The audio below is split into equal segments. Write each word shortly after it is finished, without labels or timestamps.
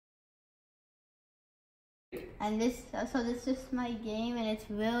And this is my game, and it's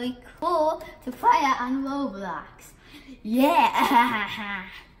really cool to play it on Roblox. Yeah.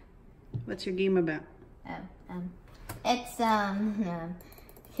 What's your game about? It's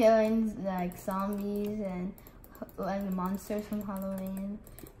killing like zombies and monsters from Halloween,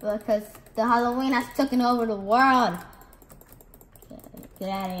 because the Halloween has taken over the world. Get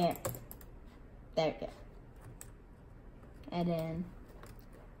out of here. There we go. And then,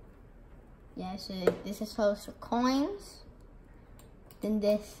 yeah, so this is for coins. Then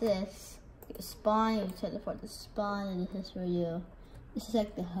this is spawn, you teleport to spawn, and this is for you. This is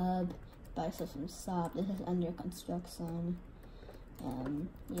like the hub. Buy yourself some soap. This is under construction.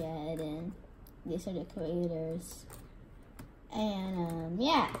 Yeah, and then these are the creators. And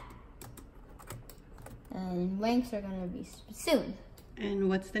yeah. And ranks are gonna be soon. And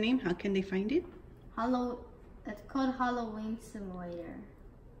what's the name? How can they find it? It's called Halloween Simulator.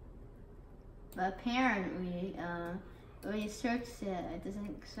 But apparently, when you search it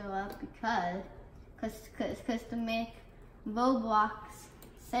doesn't show up because to make Roblox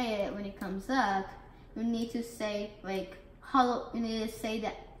say it when it comes up, you need to say like you need to say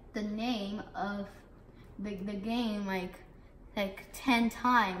that the name of the game like 10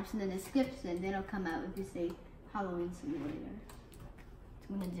 times in the description. Then it'll come out if you say Halloween Simulator.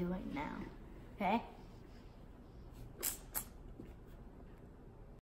 I'm gonna do it right now. Okay.